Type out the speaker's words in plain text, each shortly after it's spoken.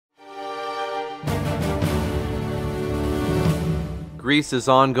Greece's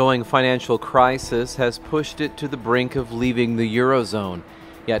ongoing financial crisis has pushed it to the brink of leaving the Eurozone.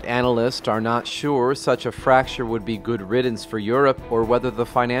 Yet analysts are not sure such a fracture would be good riddance for Europe or whether the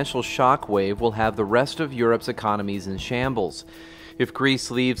financial shockwave will have the rest of Europe's economies in shambles. If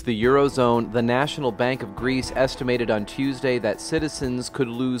Greece leaves the Eurozone, the National Bank of Greece estimated on Tuesday that citizens could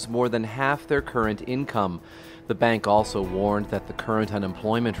lose more than half their current income. The bank also warned that the current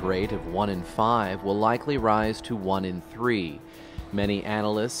unemployment rate of 1 in 5 will likely rise to 1 in 3. Many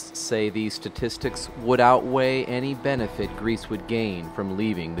analysts say these statistics would outweigh any benefit Greece would gain from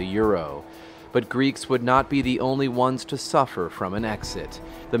leaving the euro. But Greeks would not be the only ones to suffer from an exit.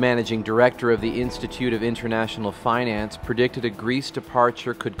 The managing director of the Institute of International Finance predicted a Greece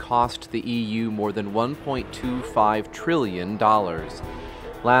departure could cost the EU more than $1.25 trillion.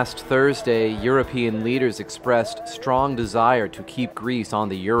 Last Thursday, European leaders expressed strong desire to keep Greece on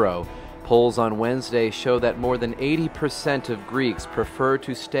the euro. Polls on Wednesday show that more than 80% of Greeks prefer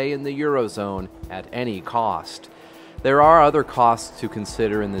to stay in the Eurozone at any cost. There are other costs to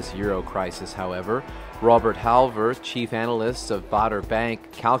consider in this euro crisis, however. Robert Halver, chief analyst of Baader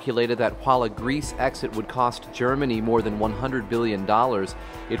Bank, calculated that while a Greece exit would cost Germany more than $100 billion,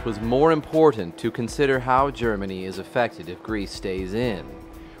 it was more important to consider how Germany is affected if Greece stays in.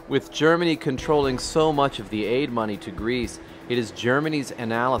 With Germany controlling so much of the aid money to Greece, it is Germany's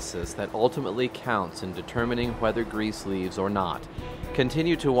analysis that ultimately counts in determining whether Greece leaves or not.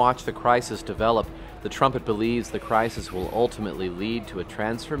 Continue to watch the crisis develop. The trumpet believes the crisis will ultimately lead to a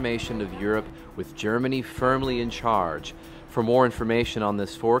transformation of Europe with Germany firmly in charge. For more information on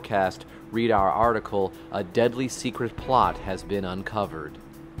this forecast, read our article, "A Deadly Secret Plot Has Been Uncovered."